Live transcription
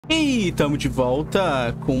E estamos de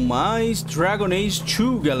volta com mais Dragon Age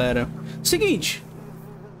 2, galera. Seguinte,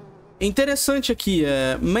 interessante aqui,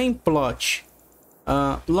 main plot.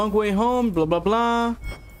 Long way home, blá blá blá.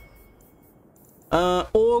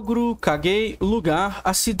 Ogro, caguei, lugar,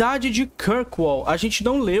 a cidade de Kirkwall. A gente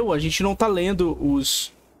não leu, a gente não tá lendo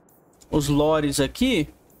os lores aqui,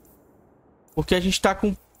 porque a gente tá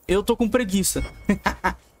com... Eu tô com preguiça.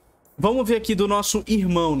 Vamos ver aqui do nosso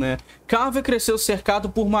irmão, né? Carver cresceu cercado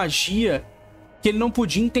por magia que ele não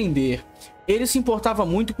podia entender. Ele se importava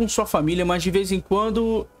muito com sua família, mas de vez em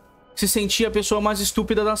quando se sentia a pessoa mais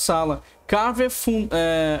estúpida da sala. Carver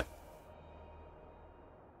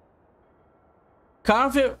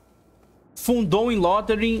fundou em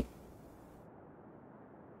Lothering...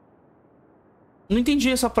 Não entendi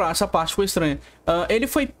essa parte, foi estranha.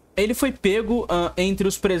 Ele foi pego entre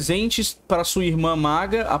os presentes para sua irmã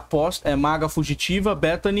maga, maga fugitiva,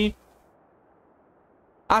 Bethany.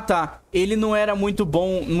 Ah, tá. Ele não era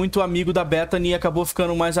muito amigo da Bethany e acabou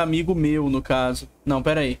ficando mais amigo meu, no caso. Não,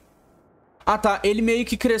 pera aí. Ah, tá. Ele meio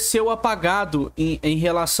que cresceu apagado em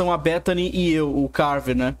relação a Bethany e eu, o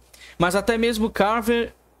Carver, né? Mas até mesmo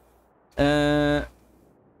Carver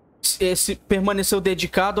permaneceu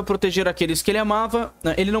dedicado a proteger aqueles que ele amava.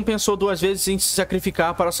 Ele não pensou duas vezes em se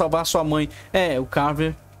sacrificar para salvar sua mãe. O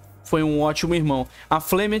Carver foi um ótimo irmão. A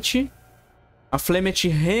Flemeth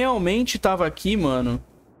realmente estava aqui, mano.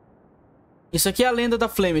 Isso aqui é a lenda da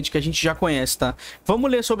Flemeth, que a gente já conhece, tá?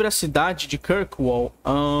 Vamos ler sobre a cidade de Kirkwall.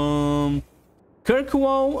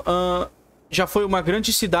 Kirkwall já foi uma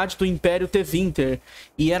grande cidade do Império Tevinter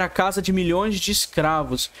e era a casa de milhões de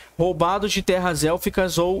escravos, roubados de terras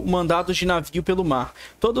élficas ou mandados de navio pelo mar.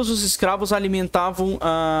 Todos os escravos alimentavam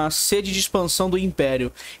a sede de expansão do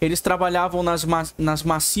Império. Eles trabalhavam nas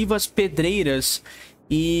massivas pedreiras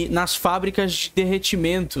e nas fábricas de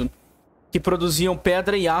derretimento que produziam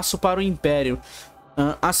pedra e aço para o Império.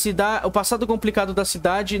 O passado complicado da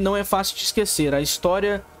cidade não é fácil de esquecer. A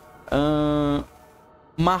história...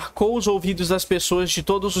 marcou os ouvidos das pessoas de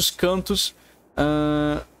todos os cantos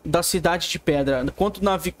da cidade de pedra.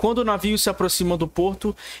 Quando o navio se aproxima do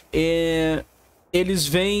porto, eles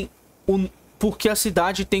veem porque a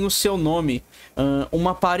cidade tem o seu nome.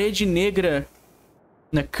 Uma parede negra,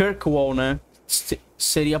 né? Kirkwall, né?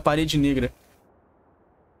 Seria a parede negra.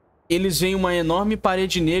 Eles veem uma enorme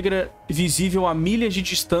parede negra visível a milhas de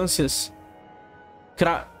distâncias,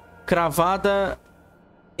 cravada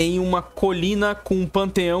em uma colina com um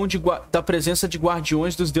panteão da presença de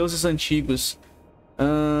guardiões dos deuses antigos.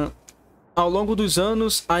 Ao longo dos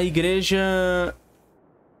anos, a igreja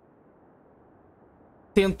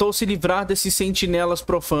tentou se livrar desses sentinelas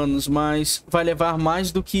profanos, mas vai levar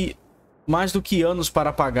mais do que anos para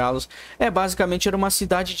apagá-los. Basicamente era uma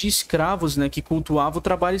cidade de escravos, né, que cultuava o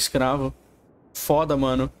trabalho escravo. Foda,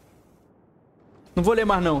 mano. Não vou ler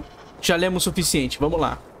mais, não. Já lemos o suficiente. Vamos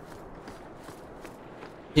lá.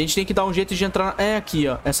 A gente tem que dar um jeito de entrar... aqui,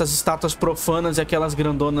 ó. Essas estátuas profanas e aquelas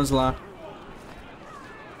grandonas lá.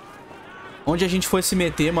 Onde a gente foi se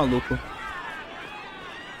meter, maluco?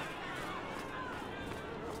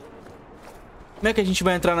 Como é que a gente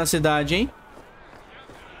vai entrar na cidade, hein?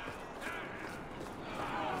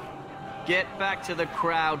 Get back to the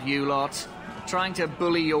crowd, you lot. Trying to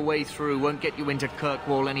bully your way through won't get you into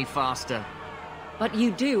Kirkwall any faster. But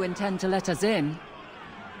you do intend to let us in?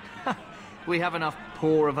 We have enough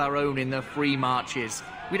poor of our own in the free marches.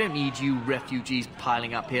 We don't need you refugees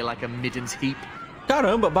piling up here like a middens heap.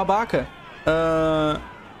 Caramba, babaca.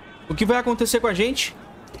 O que vai acontecer com a gente?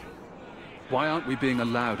 Why aren't we being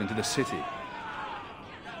allowed into the city?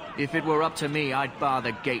 If it were up to me, I'd bar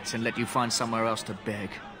the gates and let you find somewhere else to beg.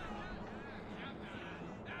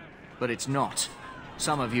 But it's not.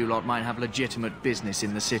 Some of you lot might have legitimate business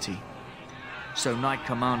in the city. So Knight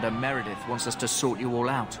Commander Meredith wants us to sort you all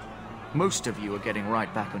out. Most of you are getting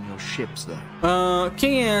right back on your ships, though.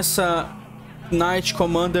 Quem é essa Knight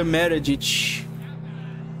Commander Meredith?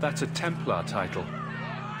 That's a Templar title.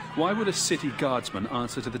 Why would a city guardsman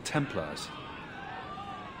answer to the Templars?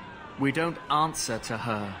 We don't answer to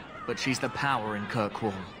her, but she's the power in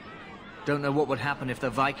Kirkwall. Don't know what would happen if the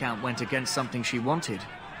Viscount went against something she wanted,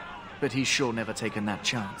 but he's sure never taken that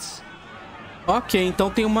chance. Ok, então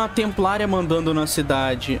tem uma templária mandando na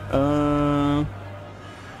cidade.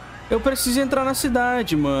 Eu preciso entrar na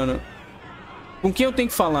cidade, mano. Com quem eu tenho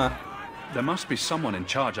que falar? There must be someone in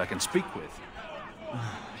charge I can speak with.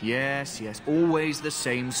 Yes, always the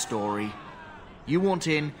same story. You want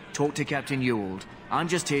in, talk to Captain Ewald. I'm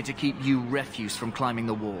just here to keep you refuse from climbing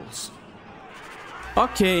the walls.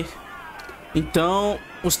 Ok. Então,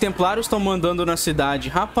 os templários estão mandando na cidade.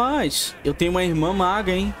 Rapaz, eu tenho uma irmã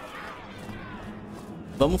maga, hein?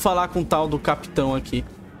 Vamos falar com o tal do capitão aqui.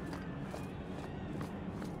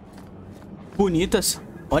 Bonitas.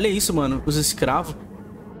 Olha isso, mano. Os escravos.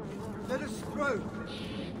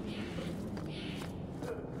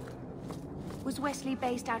 Was Wesley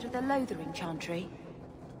based out of the Lothering Chantry?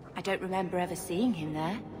 I don't remember ever seeing him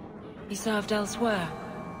there. He served elsewhere.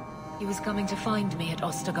 He was coming to find me at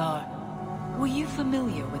Ostagar. Were you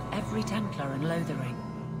familiar with every Templar in Lothering?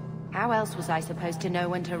 How else was I supposed to know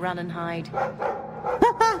when to run and hide?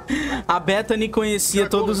 A Bethany conhecia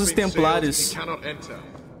todos os templários.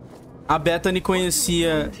 A Bethany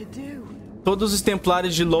conhecia todos os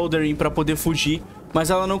templários de Lothering pra poder fugir, mas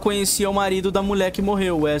ela não conhecia o marido da mulher que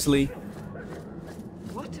morreu, Wesley.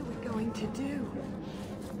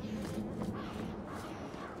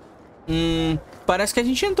 Parece que a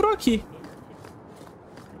gente entrou aqui.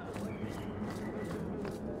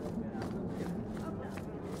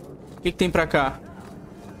 O que tem pra cá?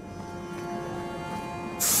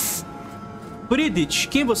 Bridget,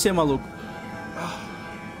 quem é você, maluco?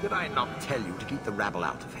 Did I not tell you to keep the rabble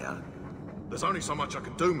out of here? There's only so much I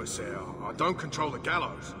can do, Monsieur. I don't control the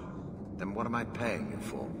gallows. Then what am I paying you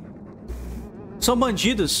for? São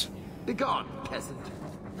bandidos. Be gone, peasant.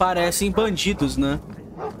 Parecem bandidos, né?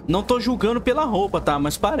 Não tô julgando pela roupa, tá?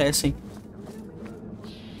 Mas parecem.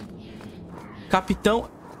 Capitão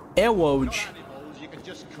Elwood.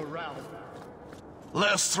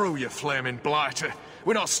 Let us through, you flaming blighter.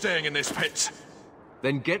 We're not staying in this pit.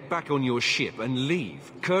 Then get back on your ship and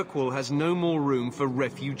leave. Kirkwall has no more room for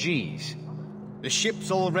refugees. The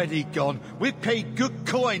ship's already gone. We've paid good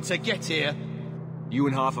coin to get here. You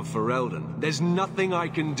and half of Ferelden. There's nothing I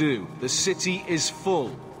can do. The city is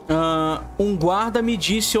full. Guarda me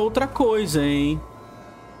disse outra coisa, hein?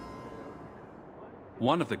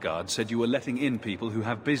 One of the guards said you were letting in people who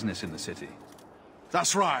have business in the city.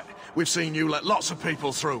 That's right. We've seen you let lots of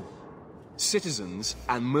people through. Citizens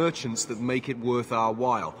and merchants that make it worth our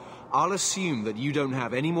while. I'll assume that you don't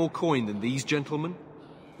have any more coin than these gentlemen.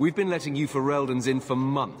 We've been letting you Fereldans in for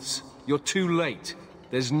months. You're too late.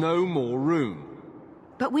 There's no more room.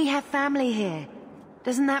 But we have family here.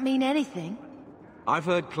 Doesn't that mean anything? I've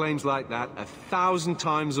heard claims like that 1,000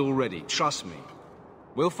 times already, trust me.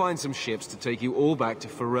 We'll find some ships to take you all back to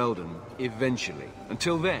Ferelden, eventually.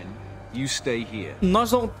 Until then, you stay here.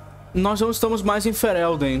 Nós não estamos mais em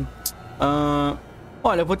Ferelden.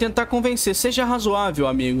 Olha, eu vou tentar convencer. Seja razoável,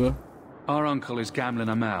 amigo. Our uncle is Gamlen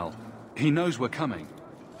Amal. He knows we're coming.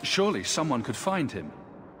 Surely someone could find him.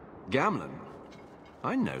 Gamlen?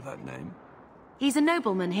 I know that name. He's a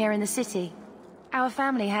nobleman here in the city. Our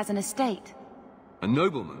family has an estate. A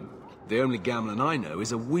nobleman? The only Gamlen I know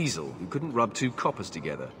is a weasel who couldn't rub 2 coppers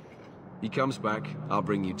together. He comes back, I'll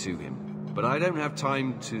bring you to him. But I don't have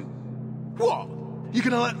time to... What? You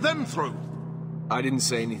gonna let them through? I didn't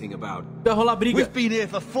say anything about... Vai rolar briga. We've been here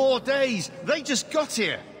for 4 days. They just got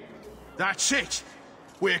here. That's it.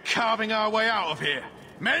 We're carving our way out of here.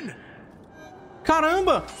 Men?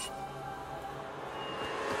 Caramba!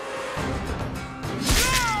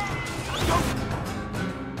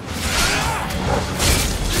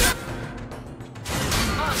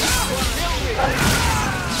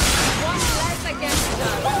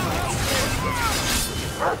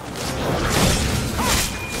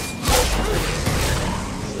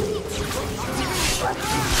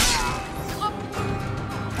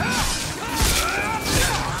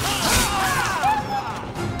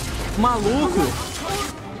 Maluco!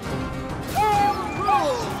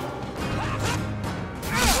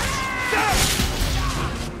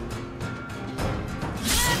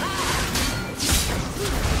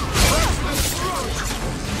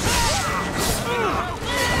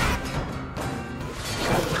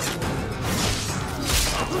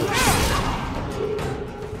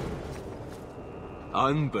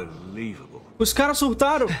 Unbelievable. Os caras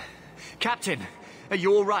surtaram. Captain, are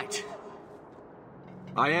you all right?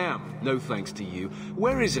 I am, no thanks to you.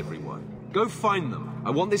 Where is everyone? Go find them. I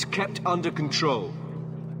want this kept under control.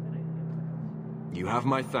 You have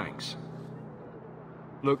my thanks.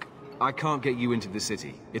 Look, I can't get you into the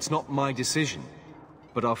city. It's not my decision.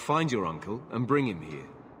 But I'll find your uncle and bring him here.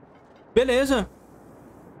 Beleza.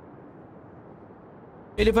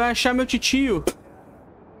 Ele vai achar meu titio.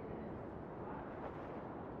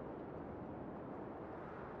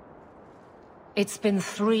 It's been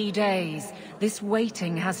 3 days. This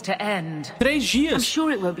waiting has to end. 3 dias. I'm sure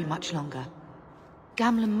it won't be much longer.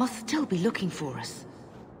 Gamlen must still be looking for us.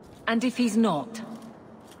 And if he's not?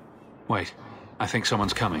 Wait, I think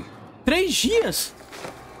someone's coming. 3 dias?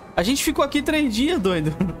 A gente ficou aqui 3 dias,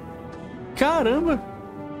 doido. Caramba.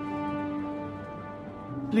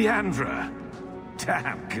 Leandra.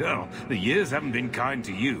 Damn, girl. The years haven't been kind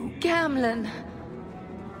to you. Gamlen.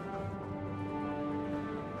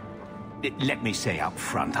 Let me say up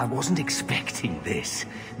front, I wasn't expecting this.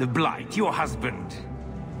 The Blight, your husband,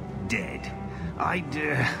 dead.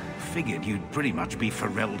 I'd figured you'd pretty much be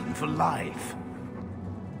Ferelden for life.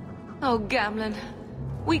 Oh, Gamlen.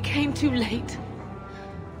 We came too late.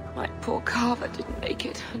 My poor Carver didn't make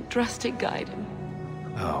it, and Drastic guide him.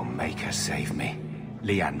 Oh, make her save me.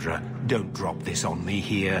 Leandra, don't drop this on me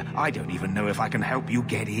here. I don't even know if I can help you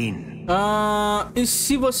get in. E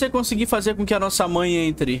se você conseguir fazer com que a nossa mãe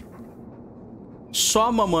entre? Só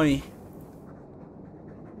a mamãe.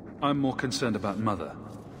 I'm more concerned about Mother.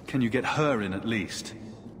 Can you get her in at least?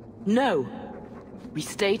 No. We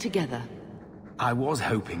stay together. I was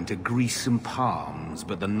hoping to grease some palms,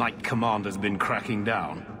 but the Knight Commander's been cracking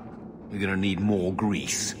down. We're gonna need more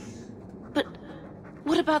grease. But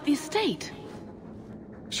what about the estate?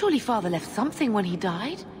 Surely Father left something when he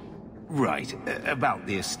died? Right, about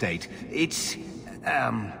the estate. It's,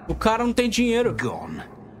 O cara não tem dinheiro. gone.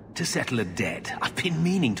 To settle a debt. I've been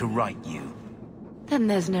meaning to write you. Then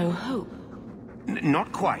there's no hope.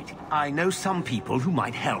 Not quite. I know some people who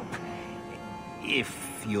might help.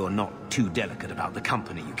 If you're not too delicate about the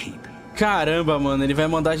company you keep. Caramba, mano, ele vai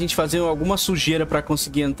mandar a gente fazer alguma sujeira pra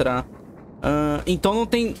conseguir entrar. Então não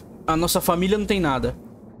tem... A nossa família não tem nada.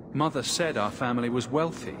 Mother said our family was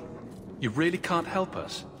wealthy. You really can't help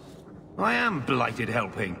us. I am blighted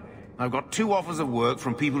helping. I've got 2 offers of work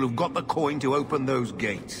from people who've got the coin to open those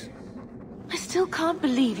gates. I still can't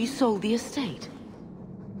believe you sold the estate.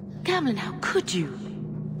 Gamlen, how could you?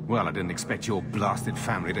 Well, I didn't expect your blasted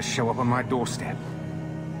family to show up on my doorstep.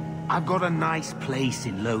 I've got a nice place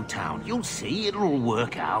in Lowtown. You'll see, it'll all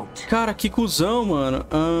work out. Cara, que cuzão, mano.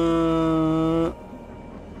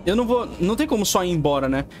 Eu não vou... Não tem como só ir embora,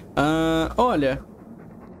 né? Olha...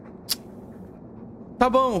 Tá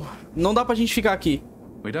bom. Não dá pra gente ficar aqui.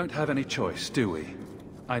 We don't have any choice, do we?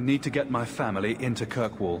 I need to get my family into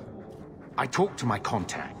Kirkwall. I talked to my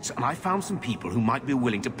contacts, and I found some people who might be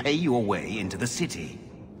willing to pay your way into the city.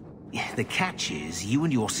 The catch is, you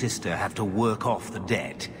and your sister have to work off the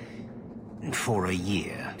debt. For a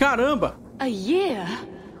year. Caramba! A year?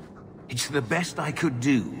 It's the best I could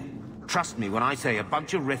do. Trust me when I say a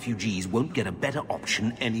bunch of refugees won't get a better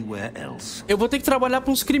option anywhere else. Eu vou ter que trabalhar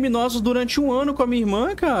para uns criminosos durante 1 ano com a minha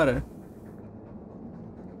irmã, cara.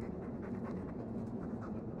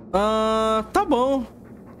 Tá bom.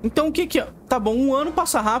 Então o que que... Tá bom, 1 ano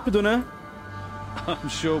passa rápido, né? I'm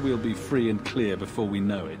sure we'll be free and clear before we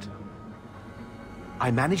know it.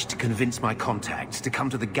 I managed to convince my contacts to come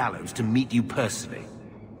to the gallows to meet you personally.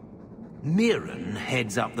 Mirren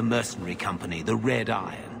heads up the mercenary company, the Red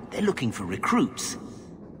Iron. They're looking for recruits.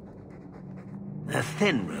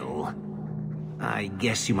 Thenril, I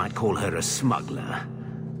guess you might call her a smuggler.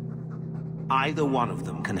 Either one of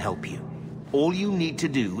them can help you. All you need to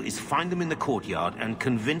do is find them in the courtyard and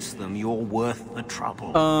convince them you're worth the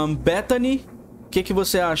trouble. Bethany, o que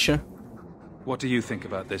você acha? What do you think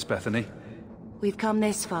about this, Bethany? We've come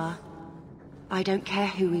this far. I don't care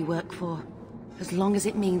who we work for, as long as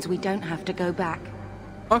it means we don't have to go back.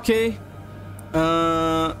 Ok.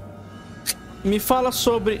 Me fala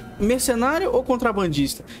sobre mercenário ou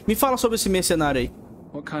contrabandista? Me fala sobre esse mercenário aí.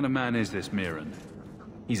 What kind of man is this Mirren?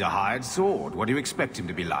 He's a hired sword. What do you expect him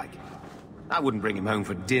to be like? I wouldn't bring him home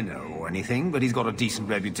for dinner or anything, but he's got a decent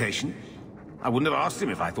reputation. I wouldn't have asked him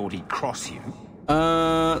if I thought he'd cross you.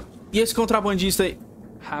 E esse contrabandista aí?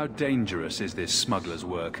 How dangerous is this smuggler's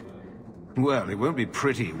work? Well, it won't be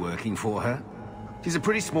pretty working for her. She's a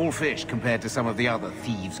pretty small fish compared to some of the other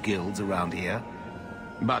thieves' guilds around here.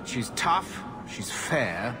 But she's tough, she's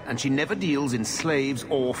fair, and she never deals in slaves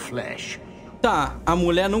or flesh. Tá, a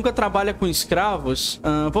mulher nunca trabalha com escravos.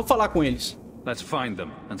 Vou falar com eles. Let's find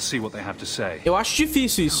them and see what they have to say. Eu acho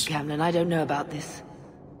difícil isso. Oh, Gamlen, I don't know about this.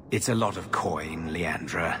 It's a lot of coin,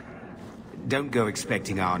 Leandra. Don't go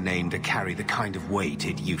expecting our name to carry the kind of weight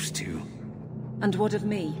it used to. And what of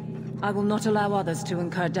me? I will not allow others to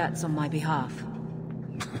incur debts on my behalf.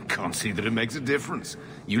 Can't see that it makes a difference.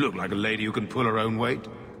 You look like a lady who can pull her own weight.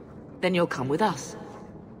 Then you'll come with us.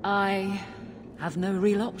 I have no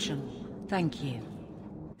real option. Thank you.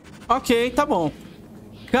 Ok, tá bom.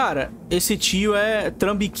 Cara, esse tio é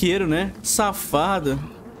trambiqueiro, né? Safado.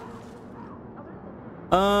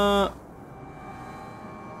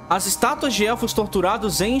 As estátuas de elfos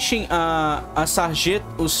torturados enchem a sarjeta...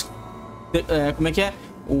 como é que é?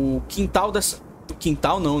 O quintal dessa...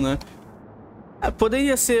 Quintal não, né?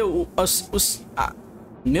 Poderia ser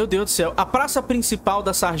meu Deus do céu. A praça principal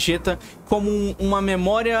da sarjeta como uma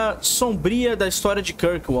memória sombria da história de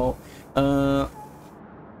Kirkwall.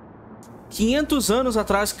 500 anos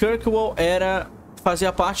atrás, Kirkwall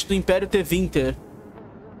fazia parte do Império Tevinter.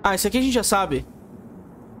 Isso aqui a gente já sabe.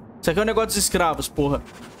 Isso aqui é um negócio dos escravos, porra.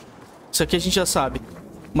 Isso aqui a gente já sabe.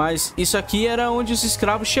 Mas isso aqui era onde os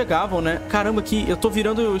escravos chegavam, né? Caramba, aqui eu tô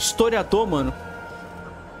virando historiador, mano.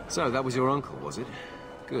 So, that was your uncle, was it?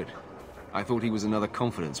 Good. I thought he was another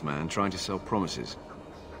confidence man trying to sell promises.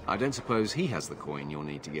 I don't suppose he has the coin you'll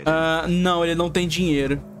need to get in. Não, ele não tem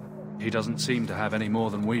dinheiro. He doesn't seem to have any more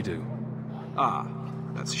than we do. Ah,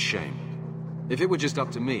 that's a shame. If it were just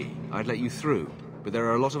up to me, I'd let you through. But there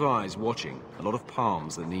are a lot of eyes watching, a lot of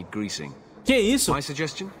palms that need greasing. Que isso? My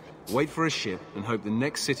suggestion? Wait for a ship and hope the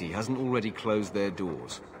next city hasn't already closed their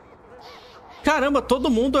doors. Caramba, todo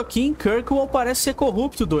mundo aqui em Kirkwall parece ser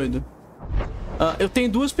corrupto, doido. Eu tenho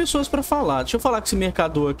duas pessoas pra falar. Deixa eu falar com esse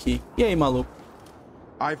mercador aqui. E aí, maluco?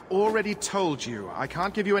 I've already told you, I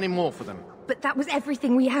can't give you any more for them. But that was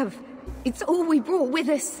everything we have. It's all we brought with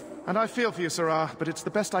us. And I feel for you, Sarah, but it's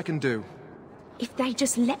the best I can do. If they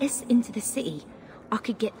just let us into the city, I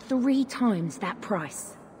could get 3 times that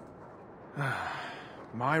price.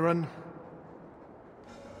 Myron?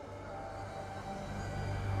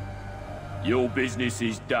 Your business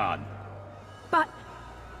is done. But...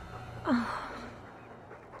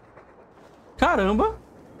 Caramba!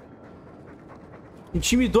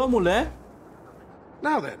 Intimidou a mulher?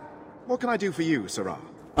 Now then, what can I do for you, Sarah?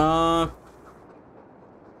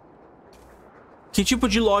 Que tipo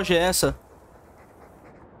de loja é essa?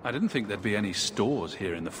 I didn't think there'd be any stores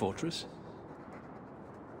here in the fortress.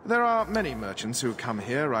 There are many merchants who come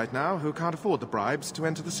here right now who can't afford the bribes to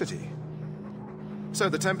enter the city. So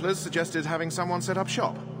the Templars suggested having someone set up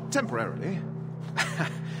shop, temporarily.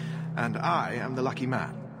 And I am the lucky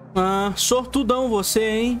man. Sortudão você,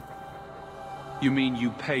 hein? You mean you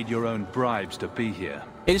paid your own bribes to be here?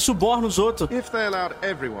 Ele suborna os outros. If they allowed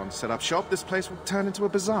everyone to set up shop, this place would turn into a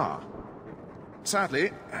bazaar.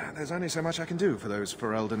 Sadly, there's only so much I can do for those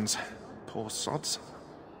Fereldans. Poor sods.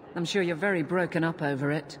 I'm sure you're very broken up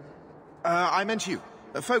over it. I meant you.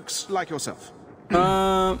 Folks like yourself.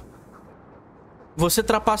 Você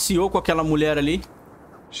trapaceou com aquela mulher ali?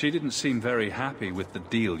 She didn't seem very happy with the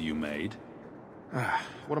deal you made.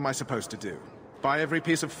 What am I supposed to do? Buy every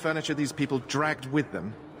piece of furniture these people dragged with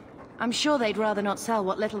them? I'm sure they'd rather not sell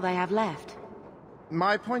what little they have left.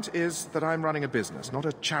 My point is that I'm running a business, not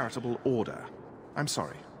a charitable order. I'm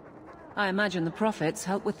sorry. I imagine the profits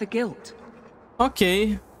help with the guilt.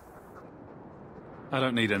 Ok. I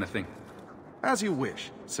don't need anything. As you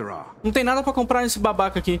wish, Sarah. Não tem nada pra comprar nesse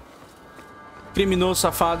babaca aqui. Criminoso,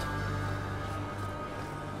 safado.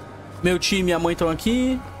 Meu tio e minha mãe estão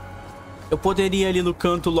aqui. Eu poderia ir ali no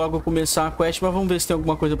canto logo começar a quest, mas vamos ver se tem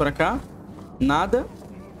alguma coisa pra cá. Nada.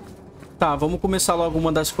 Tá, vamos começar logo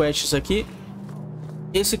uma das quests aqui.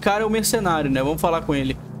 Esse cara é o mercenário, né? Vamos falar com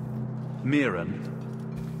ele. Miran.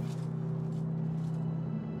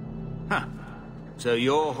 Huh. So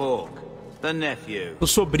you're Hawk, the nephew. O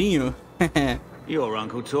sobrinho. Your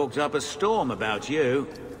uncle talked up a storm about you.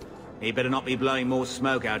 He better not be blowing more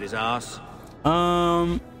smoke out his ass.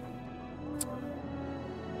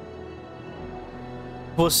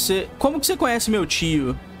 Você... Como que você conhece meu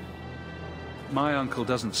tio? My uncle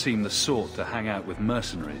doesn't seem the sort to hang out with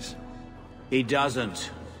mercenaries. He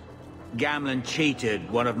doesn't. Gamlen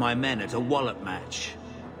cheated one of my men at a wallop match.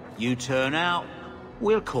 You turn out,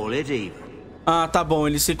 we'll call it even. Ah, tá bom.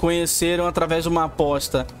 Eles se conheceram através de uma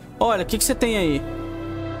aposta. Olha, o que você tem aí?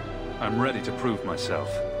 I'm ready to prove myself.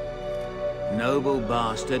 Noble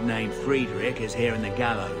bastard named Friedrich is here in the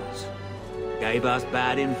gallows. Gave us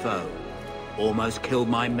bad info. Almost killed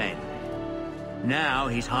my men. Now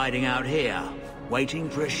he's hiding out here, waiting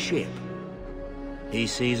for a ship. He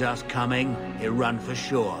sees us coming, he'll run for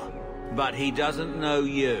sure. But he doesn't know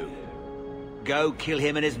you. Go kill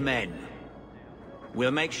him and his men.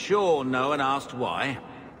 We'll make sure no one asked why.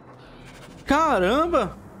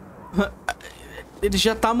 Caramba! Ele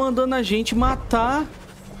já tá mandando a gente matar.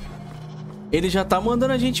 Ele já tá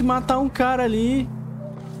mandando a gente matar um cara ali.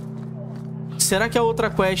 Será que a outra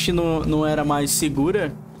quest não era mais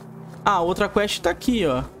segura? Ah, a outra quest tá aqui,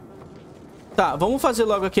 ó. Tá, vamos fazer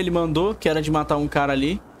logo a que ele mandou, que era de matar um cara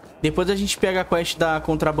ali. Depois a gente pega a quest da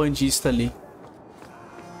contrabandista ali.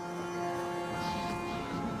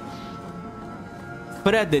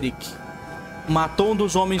 Frederick matou um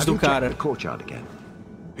dos homens do cara.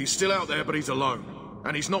 He's still out there, but he's alone.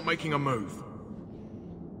 And he's not making a move.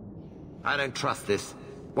 I don't trust this.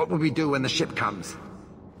 What will we do when the ship comes?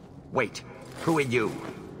 Wait, who are you?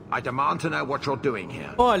 I demand to know what you're doing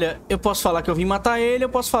here. Olha, eu posso falar que eu vim matar ele, eu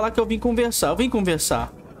posso falar que eu vim conversar. Eu vim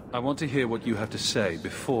conversar. I want to hear what you have to say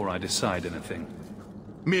before I decide anything.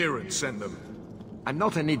 Miran sent them. I'm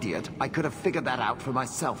not an idiot. I could have figured that out for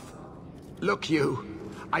myself. Look, you.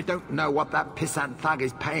 I don't know what that pissant thug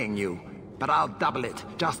is paying you. but I'll double it.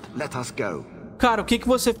 Just let us go. Cara, o que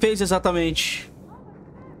você fez exatamente?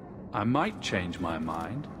 I might change my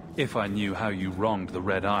mind if I knew how you wronged the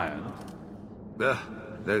Red Iron. Ugh,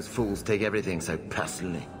 those fools take everything so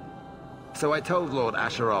personally. So I told Lord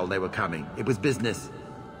Asheral they were coming. It was business.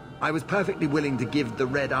 I was perfectly willing to give the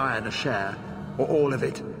Red Iron a share, or all of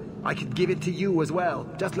it. I could give it to you as well.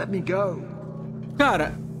 Just let me go.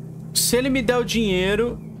 Cara, se ele me der o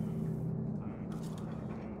dinheiro...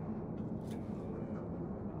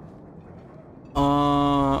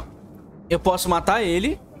 eu posso matar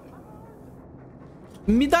ele.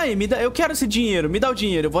 Me dá aí, me dá. Eu quero esse dinheiro. Me dá o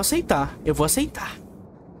dinheiro. Eu vou aceitar. Eu vou aceitar.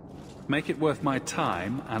 Make it worth my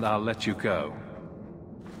time and I'll let you go.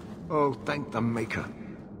 Oh, thank the Maker.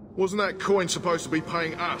 Wasn't that coin supposed to be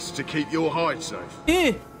paying us to keep your hide safe?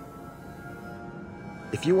 Ih!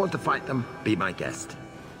 If you want to fight them, be my guest.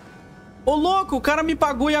 Ô, louco, o cara me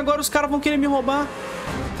pagou e agora os caras vão querer me roubar.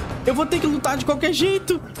 Eu vou ter que lutar de qualquer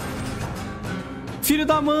jeito. Filho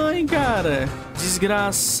da mãe, cara.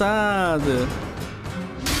 Desgraçado.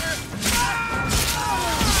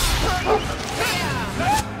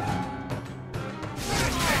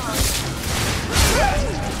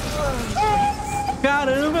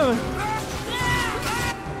 Caramba.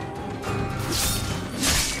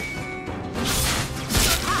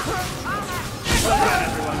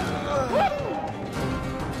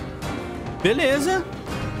 Beleza.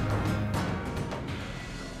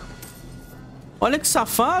 Olha que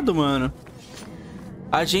safado, mano.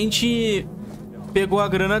 A gente pegou a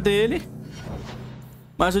grana dele,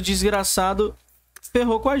 mas o desgraçado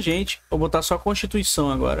ferrou com a gente. Vou botar só a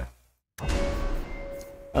Constituição agora.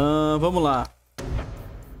 Vamos lá.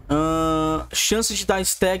 Chance de dar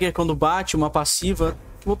stagger quando bate, uma passiva.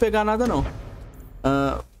 Não vou pegar nada, não.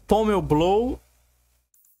 Pommel Blow.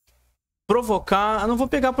 Provocar. Eu não vou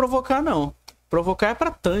pegar provocar, não. Provocar é pra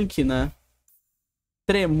tanque, né?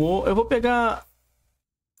 Tremor. Eu vou pegar...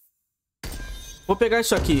 Vou pegar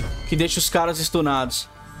isso aqui, que deixa os caras stunados.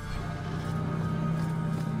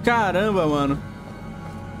 Caramba, mano.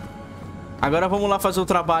 Agora vamos lá fazer o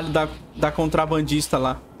trabalho da contrabandista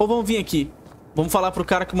lá. Ou vamos vir aqui. Vamos falar pro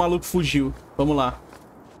cara que o maluco fugiu. Vamos lá.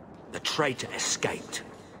 The traitor escaped.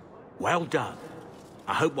 Well done.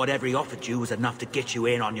 I hope whatever he offered you was enough to get you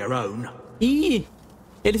in on your own. Ih,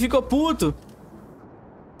 ele ficou puto.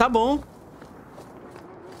 Tá bom.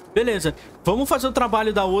 Beleza, vamos fazer o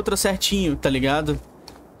trabalho da outra certinho, tá ligado?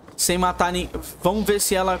 Sem matar nem... Vamos ver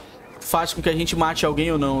se ela faz com que a gente mate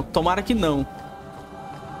alguém ou não. Tomara que não.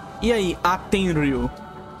 E aí, Athenril?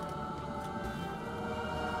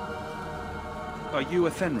 Are you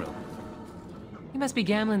Athenril? He must be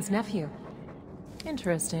Gamlen's nephew.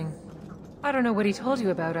 Interesting. I don't know what he told you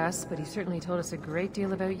about us, but he certainly told us a great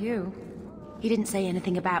deal about you. He didn't say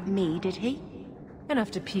anything about me, did he?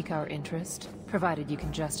 Enough to pique our interest, provided you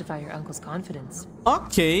can justify your uncle's confidence.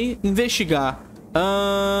 Ok, investigar.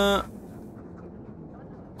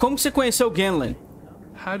 Como que você conheceu Gamlen?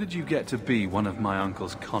 How did you get to be one of my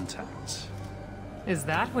uncle's contacts? Is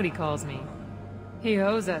that what he calls me? He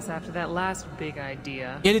owes us after that last big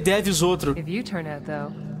idea. Ele deve os outros. If you turn out,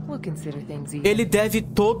 though, we'll consider things even. Ele deve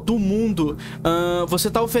todo mundo. Você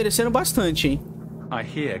tá oferecendo bastante, hein? I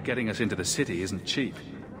hear getting us into the city isn't cheap.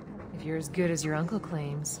 If you're as good as your uncle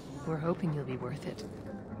claims, we're hoping you'll be worth it.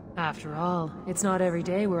 After all, it's not every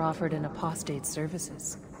day we're offered an apostate's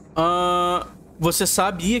services. Você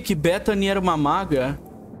sabia que Bethany era uma maga?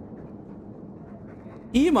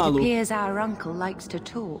 Ih, maluco. It appears our uncle likes to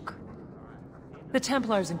talk. The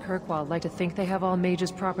Templars in Kirkwall like to think they have all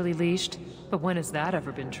mages properly leashed, but when has that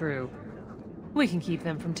ever been true? We can keep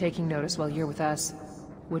them from taking notice while you're with us.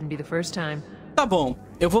 Wouldn't be the first time. Tá bom,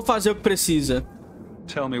 eu vou fazer o que precisa.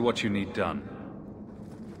 Tell me what you need done.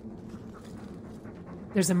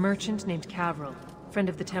 There's a merchant named Cavril, friend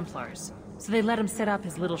of the Templars, so they let him set up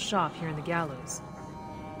his little shop here in the gallows.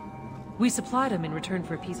 We supplied him in return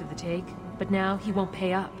for a piece of the take, but now he won't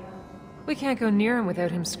pay up. We can't go near him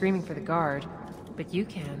without him screaming for the guard, but you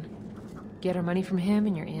can. Get our money from him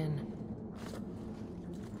and you're in.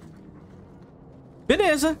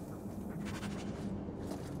 Beleza.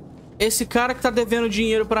 Esse cara que tá devendo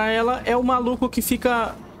dinheiro pra ela é o maluco que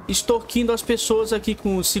fica extorquindo as pessoas aqui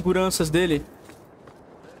com os seguranças dele.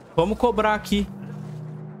 Vamos cobrar aqui.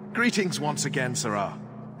 Greetings once again, Sarah.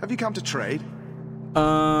 Have you come to trade?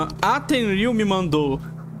 Athenril me mandou.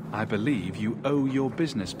 I believe you owe your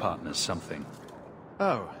business partners something.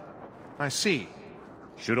 Oh, I see.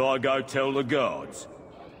 Should I go tell the guards?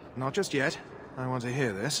 Not just yet. I want to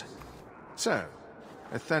hear this. So,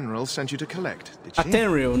 Athenril sent you to collect, did she?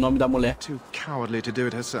 Athenril, o nome da mulher. Too cowardly to do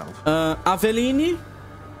it herself. Aveline.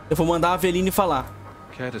 Eu vou mandar a Aveline falar.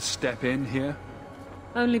 Care to step in here?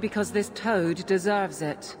 Only because this toad deserves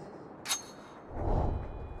it.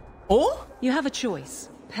 Oh? You have a choice.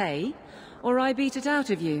 Pay, or I beat it out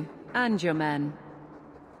of you and your men.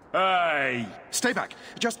 Hey! Stay back.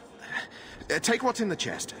 Just take what's in the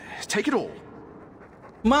chest. Take it all.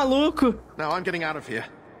 Maluco! Now I'm getting out of here.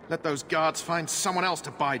 Let those guards find someone else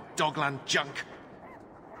to buy Dogland junk.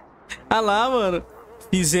 Ah lá, mano.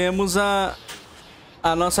 Fizemos a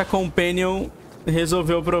nossa companion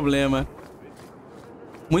resolver o problema.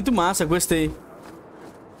 Muito massa, gostei.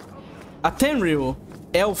 A Tenril,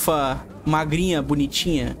 elfa magrinha,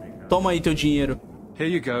 bonitinha. Toma aí teu dinheiro. Here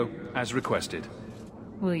you go, as requested.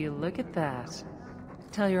 Will you look at that?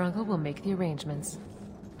 Tell your uncle we'll make the arrangements.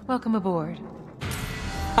 Welcome aboard.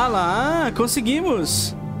 Ah lá,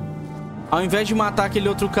 conseguimos. Ao invés de matar aquele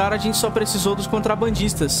outro cara, a gente só precisou dos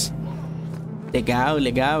contrabandistas. Legal,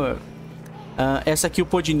 legal. Essa aqui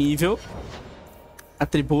upou de nível.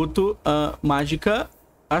 Atributo, mágica.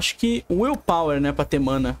 Acho que Willpower, né, pra ter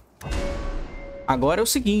mana. Agora é o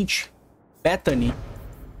seguinte. Bethany.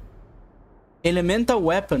 Elemental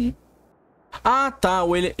Weapon. Ah, tá.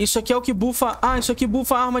 Isso aqui é o que buffa... Ah, isso aqui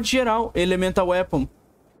buffa a arma de geral. Elemental Weapon.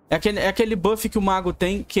 É aquele buff que o mago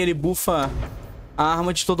tem, que ele buffa a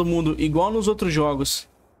arma de todo mundo, igual nos outros jogos.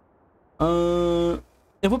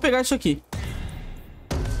 Eu vou pegar isso aqui.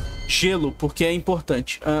 Gelo, porque é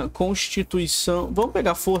importante. Constituição... Vamos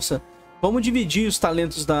pegar força. Vamos dividir os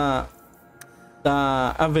talentos da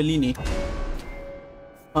Aveline.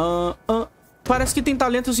 Parece que tem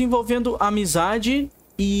talentos envolvendo amizade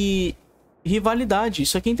e rivalidade.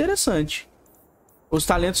 Isso aqui é interessante. Os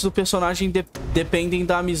talentos do personagem dependem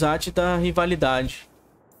da amizade e da rivalidade.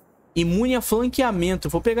 Imune a flanqueamento.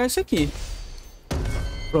 Vou pegar isso aqui.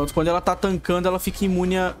 Pronto, quando ela tá tancando, ela fica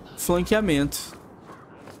imune a flanqueamento.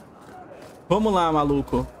 Vamos lá,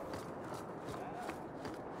 maluco.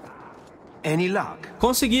 Any luck?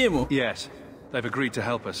 Conseguimos. Yes, they've agreed to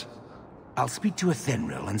help us. I'll speak to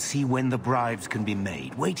Ethenril and see when the bribes can be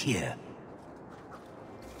made. Wait here.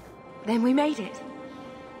 Then we made it.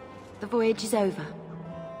 The voyage is over.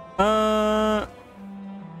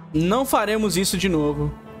 Não faremos isso de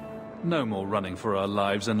novo. No more running for our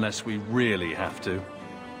lives unless we really have to.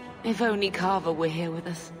 If only Carver were here with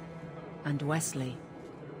us. And Wesley.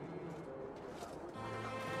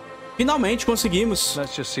 Finalmente conseguimos.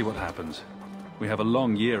 Let's just see what happens. We have a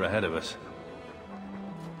long year ahead of us.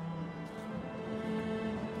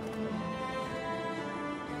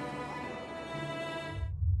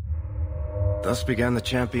 Thus began the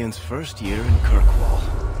champion's first year in Kirkwall.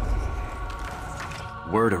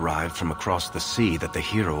 Word arrived from across the sea that the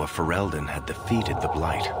hero of Ferelden had defeated the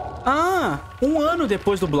Blight. Ah, ano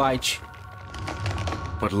depois do Blight.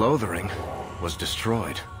 But Lothering was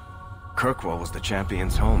destroyed. Kirkwall was the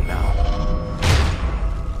champion's home now.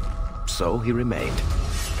 So he remained,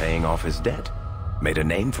 paying off his debt, made a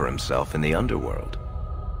name for himself in the underworld.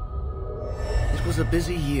 It was a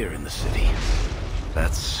busy year in the city.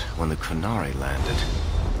 That's when the Kunari landed.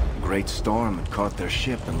 A great storm had caught their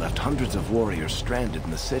ship and left hundreds of warriors stranded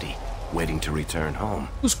in the city, waiting to return home.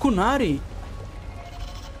 Os Kunari?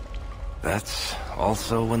 That's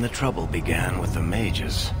also when the trouble began with the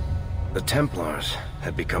mages. The Templars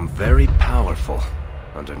had become very powerful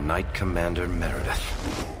under Knight Commander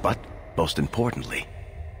Meredith. But, most importantly,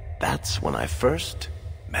 that's when I first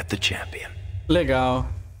met the champion. Legal.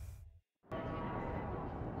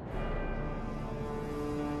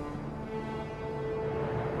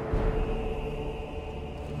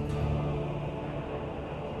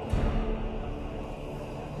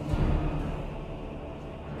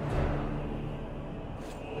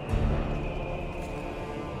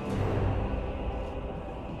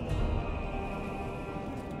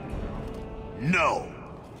 No.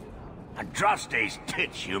 Andraste's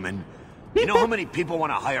tits, human. You know how many people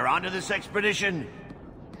want to hire onto this expedition?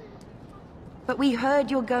 But we heard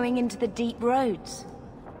you're going into the deep roads.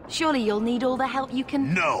 Surely you'll need all the help you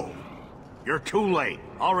can... No. You're too late.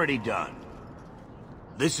 Already done.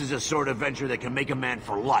 This is a sort of venture that can make a man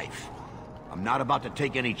for life. I'm not about to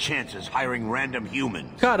take any chances hiring random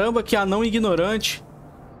humans. Caramba, que anão ignorante.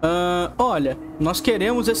 Olha, nós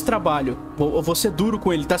queremos esse trabalho. Vou ser duro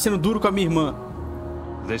com ele. Tá sendo duro com a minha irmã.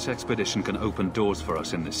 This expedition can open doors for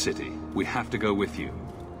us in this city. We have to go with you.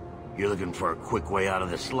 You're looking for a quick way out of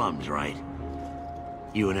the slums, right?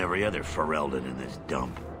 You and every other Ferelden in this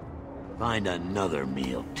dump. Find another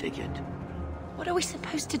meal ticket. What are we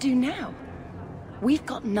supposed to do now? We've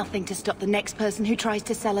got nothing to stop the next person who tries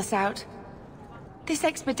to sell us out. This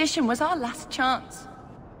expedition was our last chance.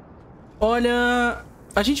 Olha,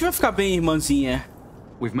 a gente vai ficar bem, irmãzinha.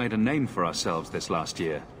 We've made a name for ourselves this last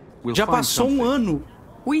year. We'll Já find passou something. ano.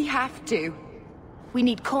 We have to. We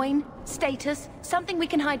need coin, status, something we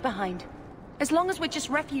can hide behind. As long as we're just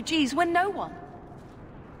refugees, we're no one.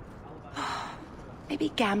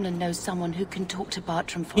 Maybe Gamlen knows someone who can talk to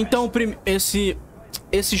Bartram for us. Então,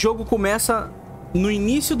 esse jogo começa no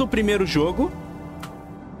início do primeiro jogo.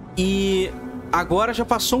 E agora já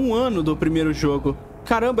passou um ano do primeiro jogo.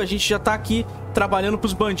 Caramba, a gente já tá aqui trabalhando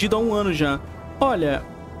pros bandidos há um ano já. Olha,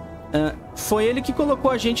 foi ele que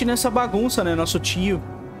colocou a gente nessa bagunça, né? Nosso tio.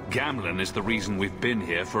 Gamlen is the reason we've been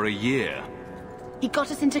here for a year. He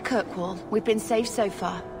got us into Kirkwall. We've been safe so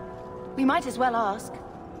far. We might as well ask.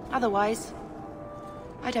 Otherwise,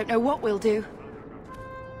 I don't know what we'll do.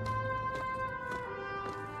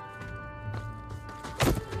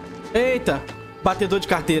 Eita, batedor de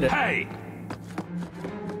carteira. Hey!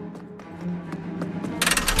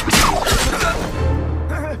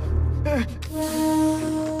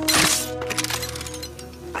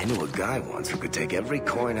 I knew a guy once who could take every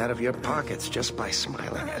coin out of your pockets just by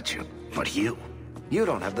smiling at you. But you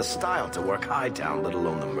don't have the style to work Hightown, let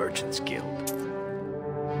alone the Merchants Guild.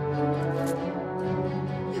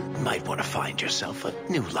 You might want to find yourself a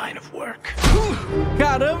new line of work.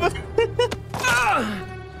 Caramba!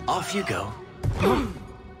 Off you go.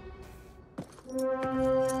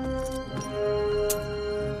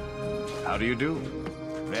 How do you do?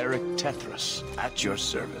 Varric Tethras, at your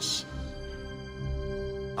service.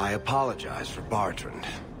 I apologize for Bartrand.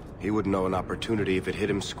 He would know an opportunity if it hit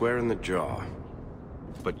him square in the jaw.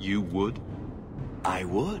 But you would? I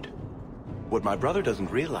would. What my brother doesn't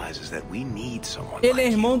realize is that we need someone Ele é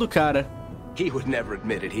irmão do cara. He would never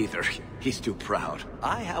admit it either. He's too proud.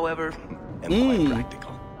 I, however, am quite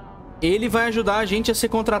practical. Ele vai ajudar a gente a ser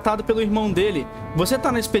contratado pelo irmão dele. Você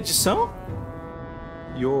tá na expedição?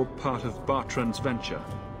 You're part of Bartrand's venture.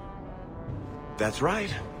 That's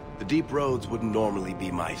right. The deep roads wouldn't normally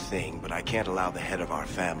be my thing, but I can't allow the head of our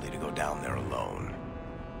family to go down there alone.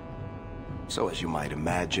 So as you might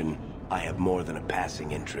imagine, I have more than a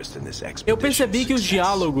passing interest in this expedition. Eu percebi que os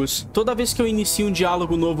diálogos, toda vez que eu inicio um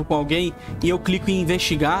diálogo novo com alguém e eu clico em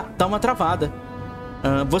investigar, dá uma travada.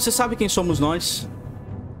 Você sabe quem somos nós?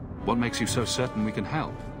 What makes you so certain we can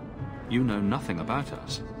help? You know nothing about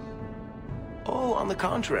us. Oh, on the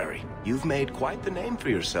contrary. You've made quite the name for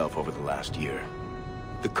yourself over the last year.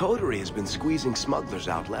 The coterie has been squeezing smugglers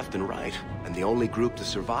out left and right, and the only group to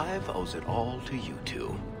survive owes it all to you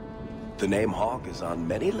two. The name Hawk is on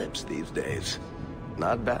many lips these days.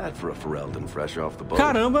 Not bad for a Ferelden fresh off the boat.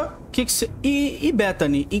 Caramba, que cê... E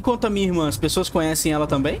Bethany, enquanto a minha irmã, as pessoas conhecem ela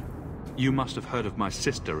também? You must have heard of my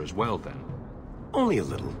sister as well, then. Only a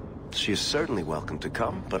little. She is certainly welcome to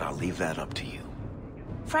come, but I'll leave that up to you.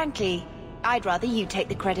 Frankly, I'd rather you take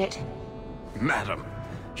the credit. Madam,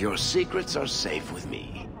 your secrets are safe with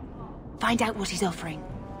me. Find out what he's offering.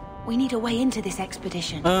 We need a way into this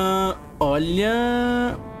expedition.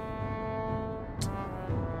 Olha...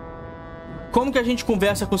 Como que a gente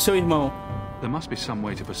conversa com seu irmão? There must be some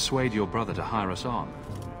way to persuade your brother to hire us on.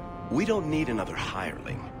 We don't need another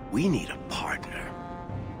hireling. We need a partner.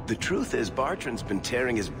 The truth is, Bartrand's been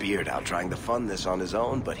tearing his beard out trying to fund this on his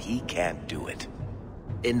own, but he can't do it.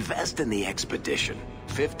 Invest in the expedition.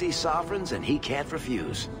 50 sovereigns and he can't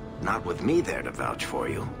refuse. Not with me there to vouch for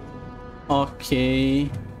you.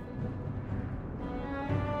 Ok.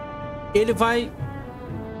 Ele vai...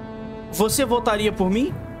 Você votaria por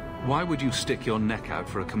mim? Why would you stick your neck out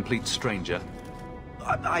for a complete stranger?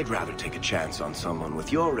 I'd rather take a chance on someone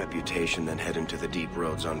with your reputation than head into the deep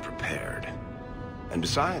roads unprepared. And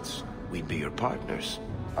besides, we'd be your partners.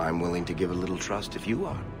 I'm willing to give a little trust if you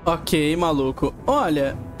are. Ok, maluco.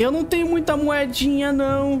 Olha, eu não tenho muita moedinha,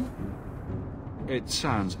 não. It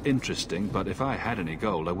sounds interesting, but if I had any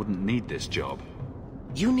gold, I wouldn't need this job.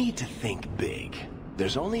 You need to think big.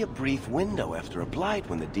 There's only a brief window after a blight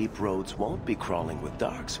when the deep roads won't be crawling with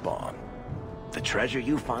darkspawn. The treasure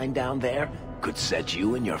you find down there could set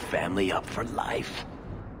you and your family up for life.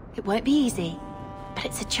 It won't be easy, but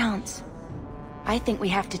it's a chance. I think we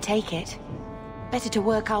have to take it. Better to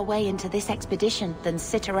work our way into this expedition than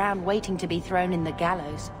sit around waiting to be thrown in the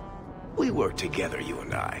gallows. We work together, you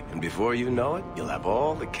and I, and before you know it, you'll have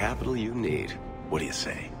all the capital you need. What do you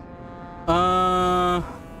say?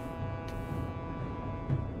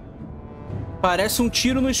 Parece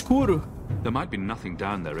tiro no escuro. There might be nothing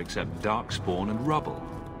down there except darkspawn and rubble.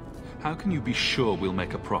 How can you be sure we'll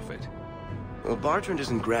make a profit? Well, Bartrand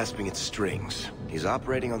isn't grasping at strings. He's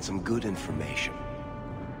operating on some good information.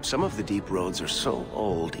 Some of the deep roads are so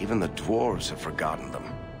old, even the dwarves have forgotten them.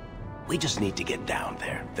 We just need to get down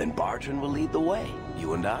there. Then Bartrand will lead the way.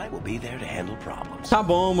 You and I will be there to handle problems. Tá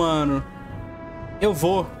bom, mano. Eu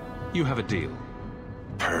vou. You have a deal.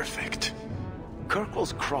 Perfect.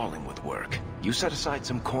 Kirkwall's crawling with work. You set aside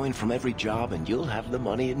some coin from every job and you'll have the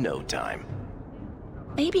money in no time.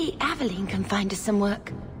 Maybe Aveline can find us some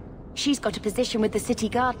work. She's got a position with the city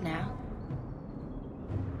guard now.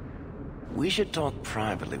 We should talk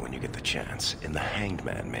privately when you get the chance. In the Hanged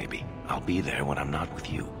Man, maybe. I'll be there when I'm not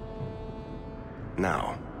with you.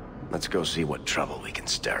 Now, let's go see what trouble we can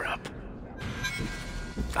stir up.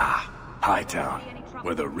 Ah, Hightown,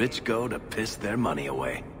 where the rich go to piss their money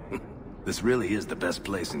away. This really is the best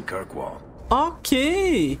place in Kirkwall.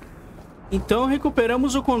 Ok. Então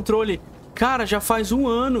recuperamos o controle. Cara, já faz um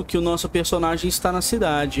ano que o nosso personagem está na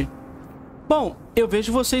cidade. Bom, eu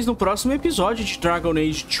vejo vocês no próximo episódio de Dragon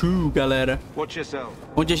Age 2, galera.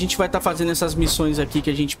 Onde a gente vai estar fazendo essas missões aqui que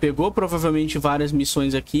a gente pegou. Provavelmente várias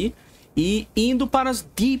missões aqui. E indo para as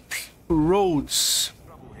Deep Roads.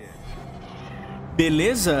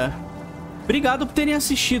 Beleza? Obrigado por terem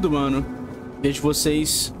assistido, mano. Vejo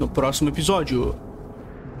vocês no próximo episódio.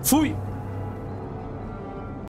 Fui!